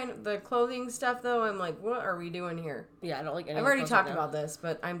 Target's kind of the clothing stuff though. I'm like, what are we doing here? Yeah, I don't like any. I've already talked about this,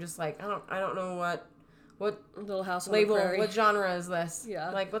 but I'm just like, I don't know what Little House on label, the Prairie. what genre is this? Yeah.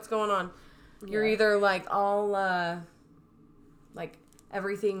 Like, what's going on? You're either like all like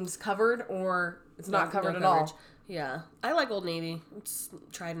everything's covered or it's not covered at all. Yeah. I like Old Navy. It's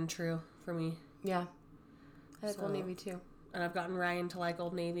tried and true for me. Yeah. I like Old Navy too. And I've gotten Ryan to like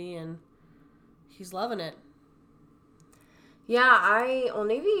Old Navy and he's loving it. Yeah, Old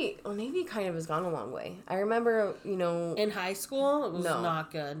Navy kind of has gone a long way. I remember, in high school, it was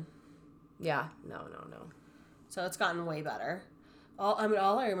not good. Yeah, no. So it's gotten way better. All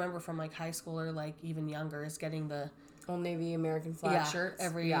I remember from like high school or like even younger is getting the Old Navy American flag shirts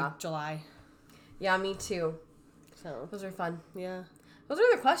every July. Yeah, me too. So those are fun. Yeah. Those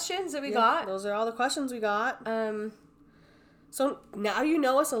are the questions that we got. Those are all the questions we got. So now you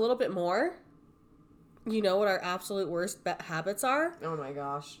know us a little bit more. You know what our absolute worst habits are. Oh my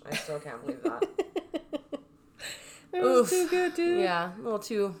gosh, I still can't believe that. It was too good, dude. Yeah, a little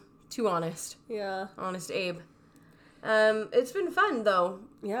too honest. Yeah. Honest Abe. It's been fun though.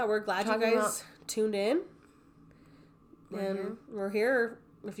 Yeah, we're glad you guys tuned in. We're here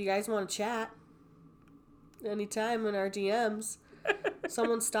if you guys want to chat anytime in our DMs.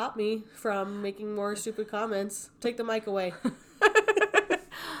 Someone stop me from making more stupid comments. Take the mic away.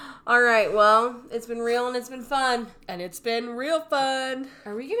 All right, well, it's been real and it's been fun. And it's been real fun.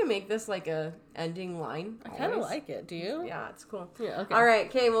 Are we going to make this like a ending line? I kind of like it. Do you? Yeah, it's cool. Yeah, okay. All right,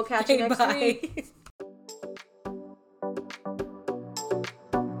 okay, we'll catch you next week.